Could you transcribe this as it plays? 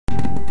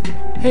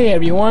Hey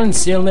everyone,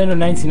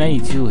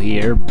 Trillionage1992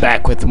 here,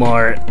 back with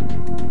more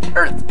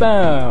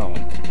EarthBound.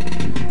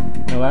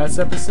 In the last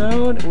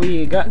episode,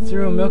 we got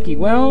through Milky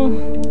Well.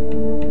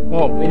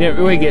 Well, we didn't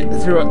really get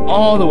through it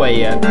all the way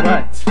yet,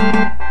 but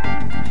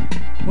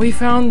we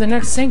found the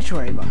next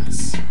sanctuary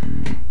boss.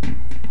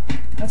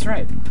 That's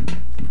right.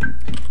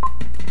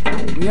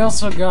 We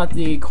also got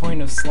the Coin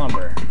of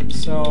Slumber,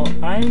 so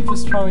I'm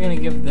just probably gonna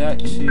give that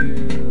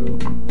to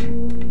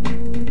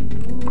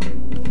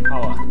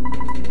Paula.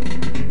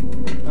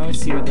 Let me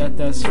see what that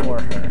does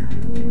for her.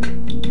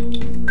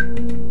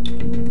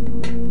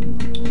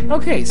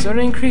 Okay, so it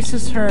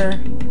increases her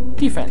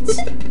defense.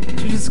 So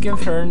just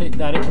give her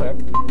that equip.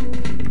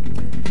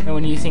 And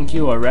when you think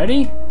you are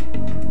ready,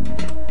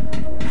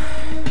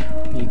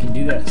 you can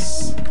do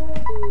this.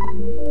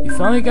 You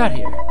finally got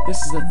here. This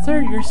is the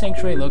third year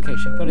sanctuary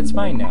location, but it's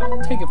mine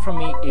now. Take it from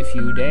me if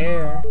you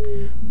dare.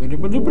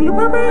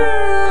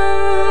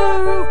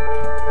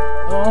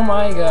 Oh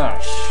my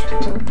gosh.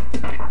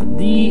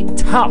 The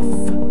tough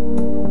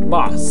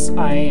boss.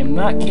 I am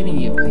not kidding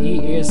you.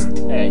 He is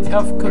a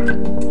tough cookie.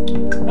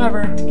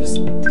 However, just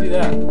do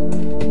that.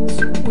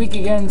 It's weak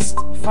against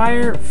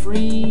fire,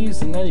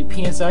 freeze, and then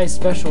PSI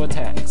special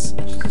attacks.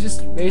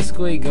 Just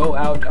basically go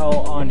out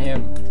all on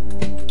him.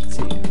 Let's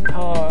see.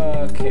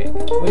 Okay,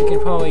 we can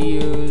probably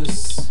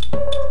use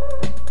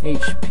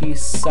HP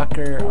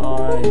sucker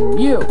on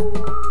you.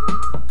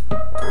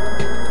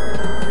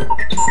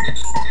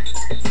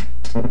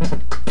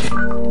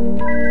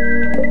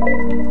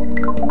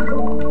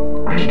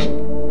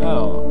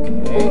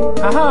 Okay.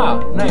 Haha!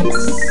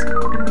 Nice!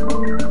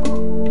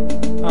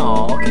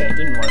 Oh, okay, it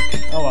didn't work.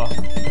 Oh well.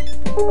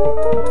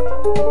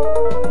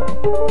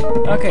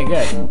 Okay,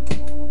 good.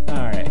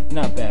 Alright,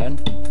 not bad.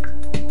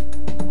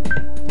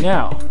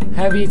 Now,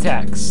 heavy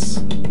attacks.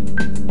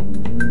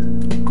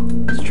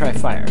 Let's try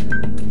fire.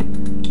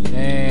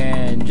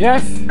 And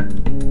Jeff,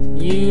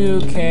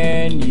 you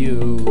can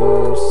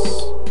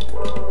use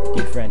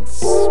different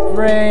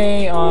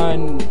spray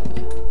on...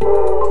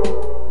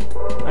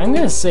 I'm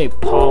gonna say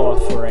Paula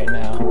for right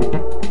now.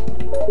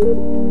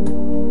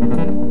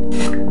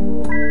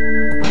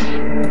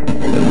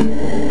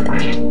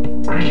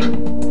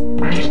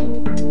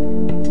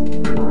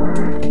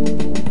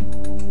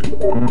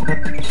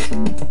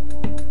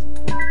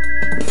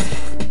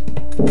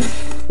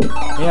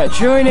 Yeah,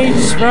 Trilionage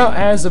Sprout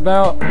has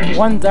about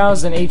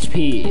 1,000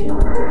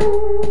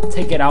 HP.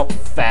 Take it out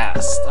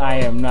fast. I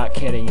am not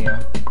kidding you.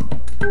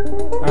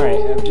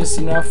 Alright, I have just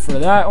enough for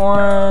that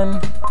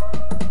one.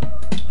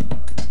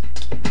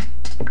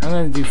 I'm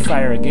gonna do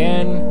fire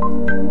again.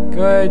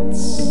 Good.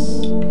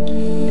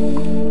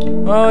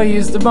 Oh, I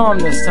used the bomb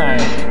this time.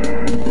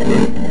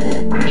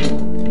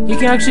 He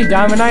can actually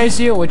diamondize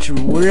you, which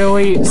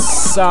really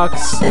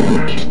sucks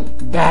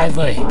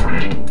badly.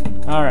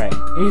 Alright,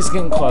 he's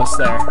getting close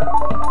there.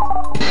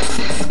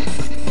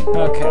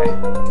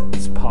 Okay,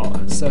 it's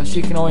Paula, so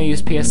she can only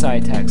use PSI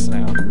attacks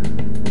now.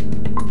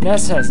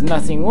 Ness has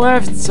nothing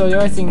left, so the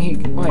only thing he...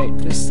 Wait,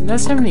 does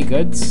Ness have any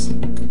goods?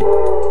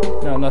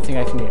 No, nothing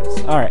I can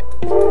use. Alright.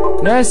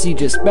 Ness, you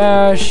just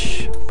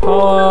bash.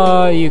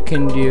 Paula, you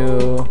can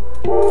do...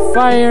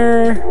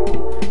 Fire!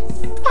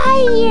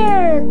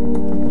 Fire!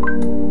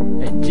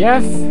 And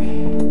Jeff...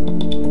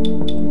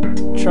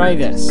 Try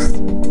this.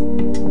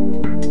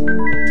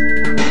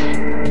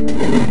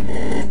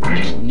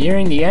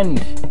 Nearing the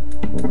end.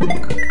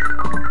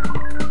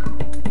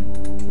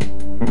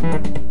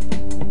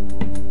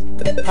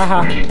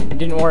 Haha,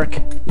 didn't work.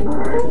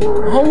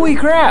 Holy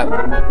crap!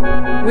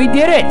 We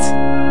did it!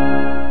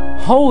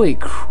 Holy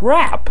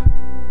crap!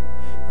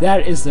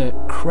 That is a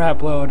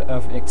crap load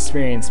of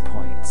experience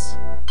points.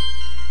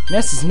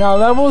 Ness is now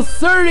level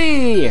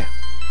 30!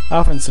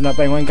 Alpha's up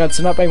by 1, Guts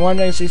up by 1,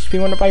 HP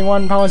went up by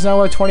 1, Paula's now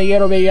level 28,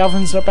 baby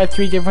Alpha's up by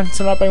 3, Difference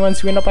up by 1,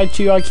 Sweet up by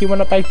 2, IQ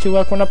went up by 2,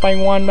 Luck went up by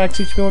 1, Max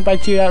HP went by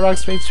 2, that Rock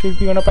Space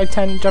HP went up by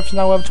 10, Jeff's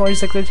now level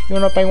 26, HP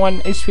went up by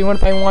 1, HP went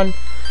up by 1.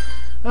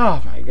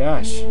 Oh my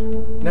gosh.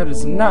 That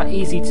is not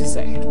easy to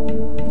say.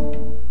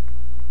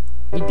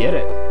 We did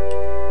it.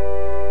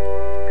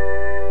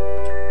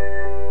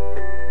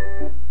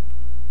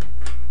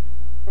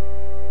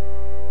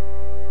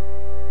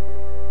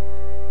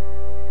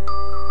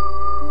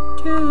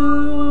 I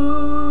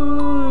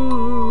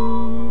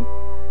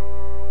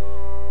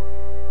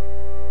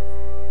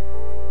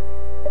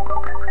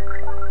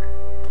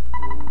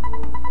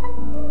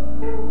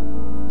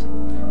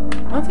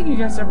don't think you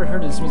guys ever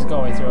heard this music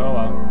all the way through. Oh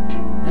well.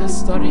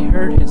 Ness thought he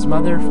heard his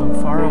mother from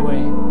far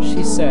away.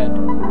 She said,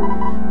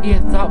 "Be a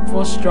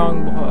thoughtful,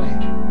 strong boy."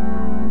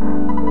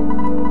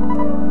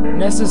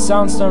 Ness's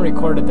soundstone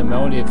recorded the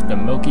melody of the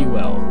Milky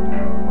Well.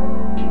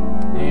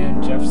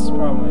 And Jeff's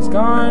problem is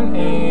gone,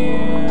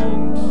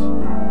 and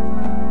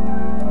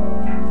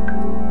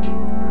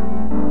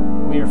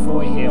we are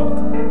fully healed.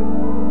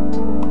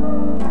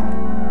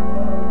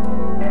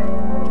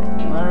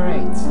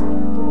 Alright.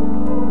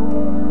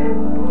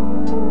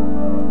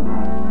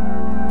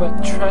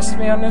 But trust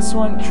me on this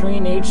one,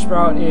 Trillionage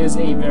Sprout is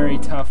a very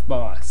tough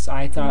boss.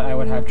 I thought I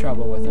would have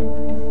trouble with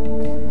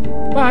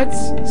him. But,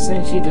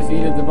 since you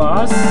defeated the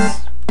boss,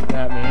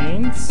 that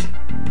means,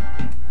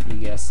 you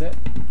guessed it,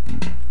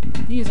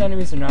 these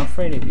enemies are not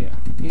afraid of you.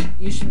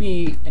 You should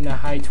be in the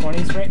high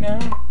 20s right now,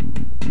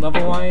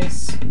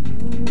 level-wise.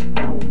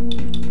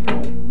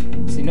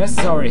 See, this is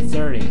already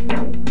 30.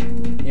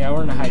 Yeah,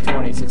 we're in the high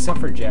 20s, except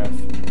for Jeff.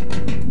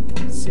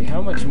 Let's see,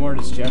 how much more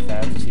does Jeff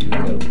have to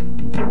go?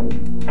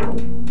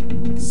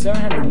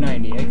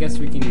 790, I guess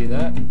we can do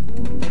that.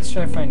 Let's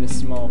try to find a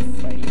small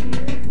fight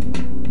here.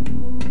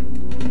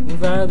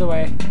 Move out of the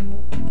way.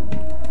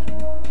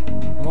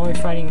 I'm only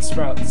fighting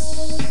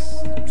sprouts.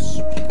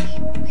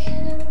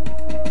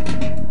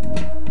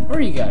 Where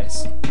are you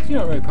guys? You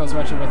don't really pose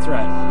much of a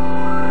threat.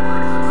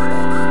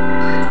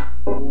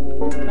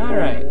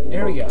 Alright,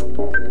 here we go.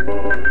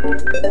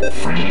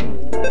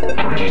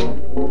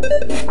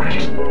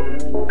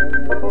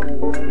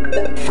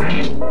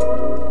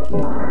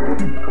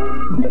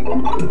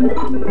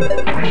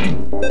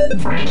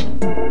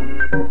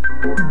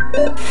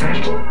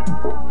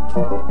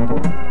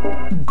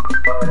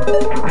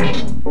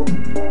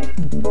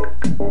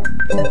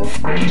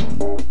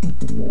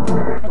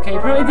 Okay,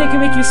 apparently they can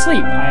make you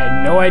sleep. I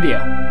had no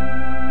idea.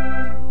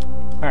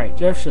 Alright,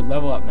 Jeff should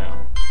level up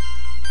now.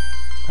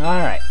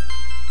 Alright.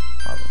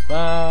 Blah,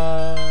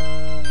 blah,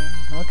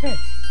 blah. Okay.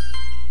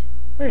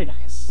 Very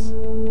nice.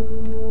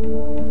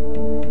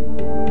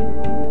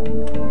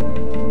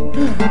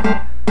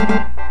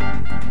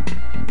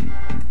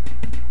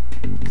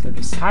 So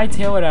just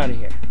hightail it out of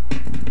here.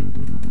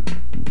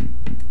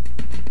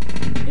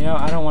 You know,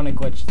 I don't want to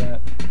glitch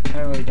that. I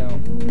really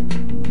don't.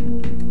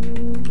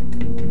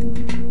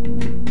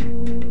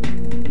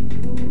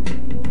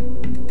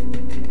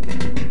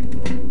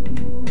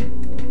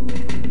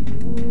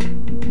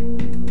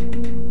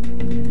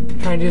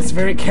 Trying to do this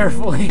very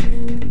carefully.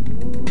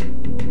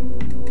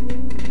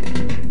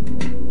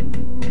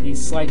 The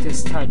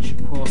slightest touch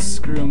will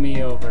screw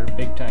me over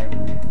big time.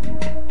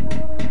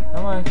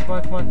 Come on, come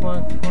on, come on, come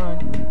on, come on.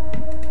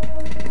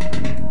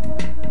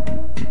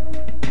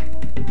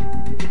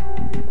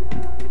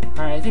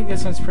 Alright, I think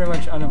this one's pretty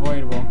much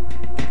unavoidable.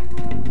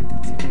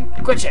 Let's see if we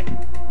can glitch it!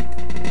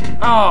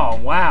 Oh,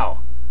 wow!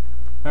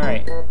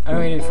 Alright, I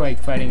don't need to like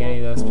fighting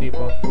any of those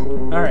people.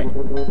 Alright,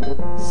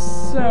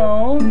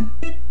 so...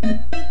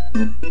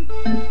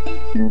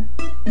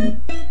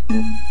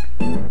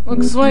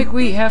 looks like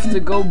we have to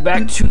go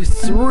back to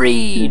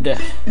Threed.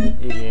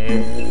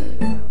 Yeah.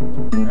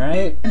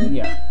 Right?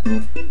 Yeah.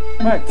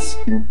 But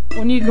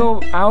when you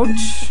go out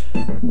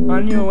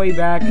on your way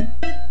back,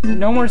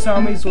 no more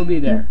zombies will be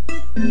there.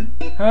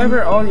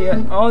 However, all the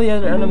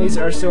other enemies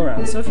are still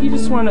around. So if you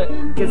just want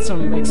to get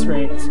some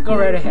experience, go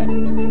right ahead.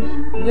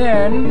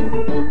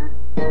 Then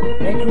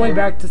make your way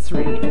back to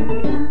Threed.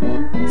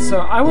 So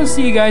I will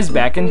see you guys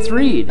back in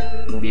Threed.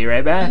 Be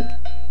right back.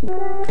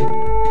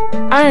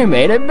 I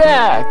made it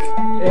back!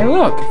 And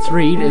look,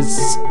 Threed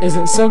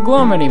isn't so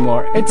glum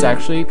anymore. It's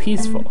actually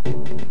peaceful.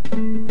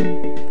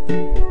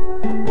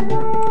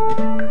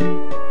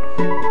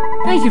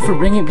 Thank you for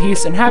bringing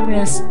peace and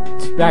happiness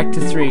back to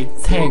Threed.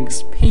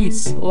 Thanks.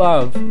 Peace.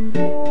 Love.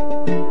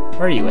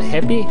 Are you a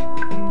hippie?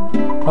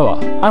 Oh well,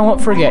 I won't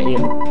forget you.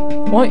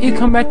 Won't you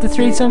come back to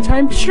Threed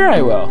sometime? Sure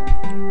I will.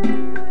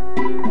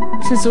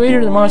 Since the leader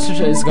of the monsters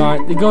is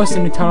gone, the ghosts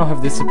in the tunnel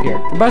have disappeared.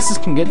 The buses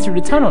can get through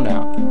the tunnel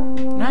now.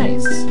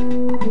 Nice.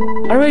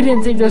 I really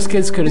didn't think those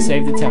kids could have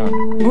saved the town.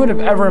 Who would have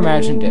ever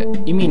imagined it?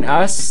 You mean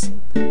us?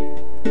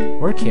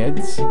 We're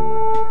kids.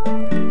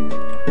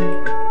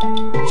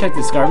 Check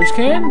this garbage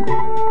can.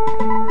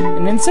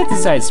 An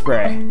insecticide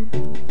spray.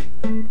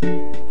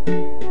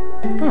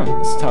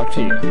 Let's talk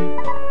to you.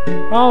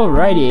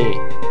 Alrighty.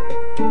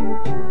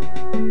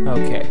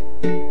 Okay.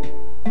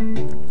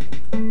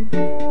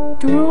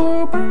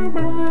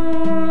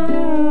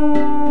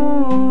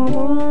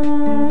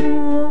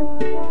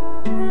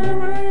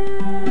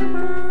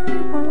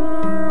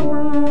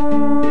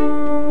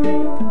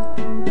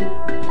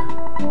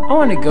 I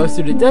want to go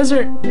through the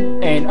desert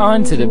and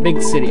on to the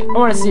big city. I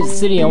want to see the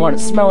city. I want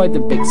to smell like the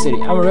big city.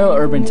 I'm a real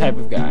urban type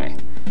of guy.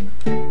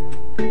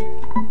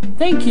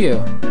 Thank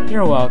you.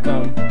 You're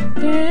welcome.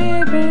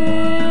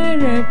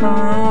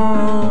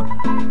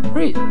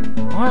 Wait,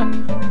 what?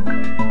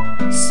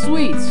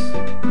 Sweet.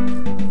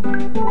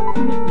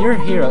 You're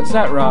heroes.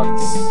 That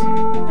rocks.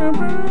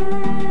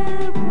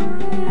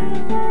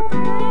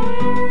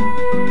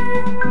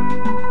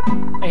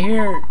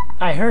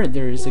 I heard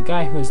there's a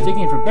guy who's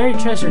digging for buried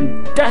treasure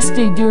in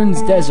Dusty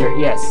Dunes Desert.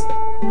 Yes.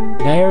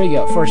 Now here we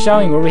go.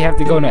 Foreshadowing where we have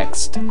to go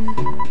next.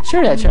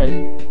 Sure, a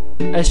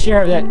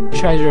share of that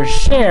treasure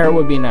share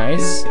would be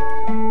nice.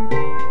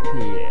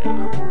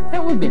 Yeah,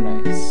 that would be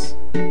nice.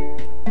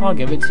 I'll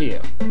give it to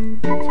you.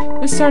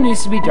 This town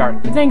used to be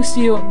dark, but thanks to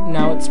you,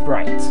 now it's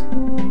bright.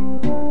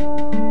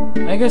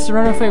 I guess the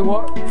runaway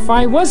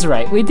was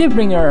right. We did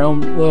bring our own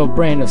little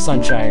brand of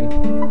sunshine.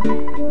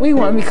 We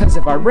won because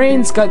of our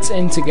brains, guts,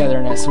 and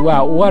togetherness.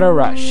 Wow, what a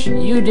rush.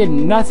 You did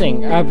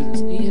nothing.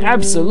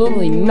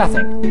 Absolutely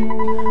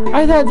nothing.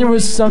 I thought there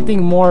was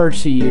something more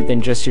to you than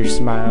just your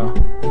smile.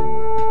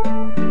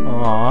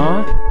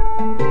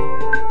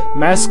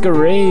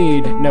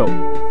 Masquerade. No.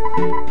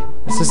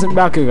 This isn't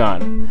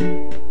Bakugan.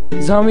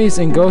 Zombies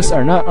and ghosts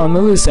are not on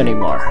the loose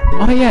anymore.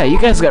 Oh yeah, you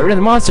guys got rid of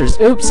the monsters.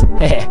 Oops.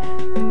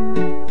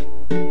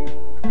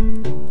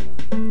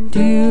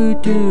 Do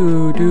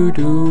do do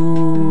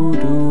do do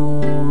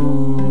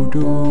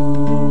do.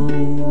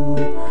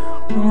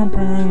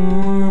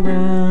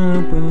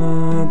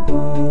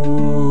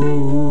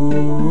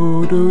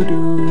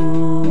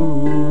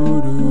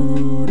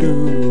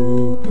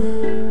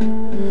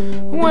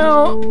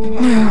 Well,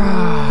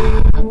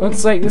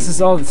 looks like this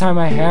is all the time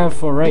I have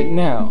for right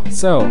now.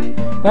 So,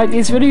 like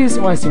these videos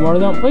and want to see more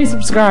of them, please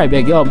subscribe.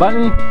 Big yellow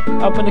button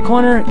up in the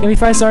corner. Give me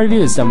 5-star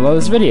reviews down below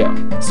this video.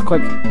 Just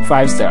click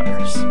 5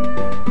 stars.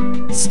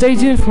 Stay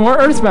tuned for more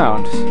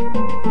EarthBound.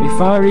 We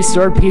finally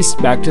restored peace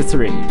back to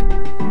 3.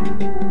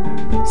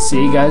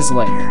 See you guys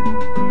later.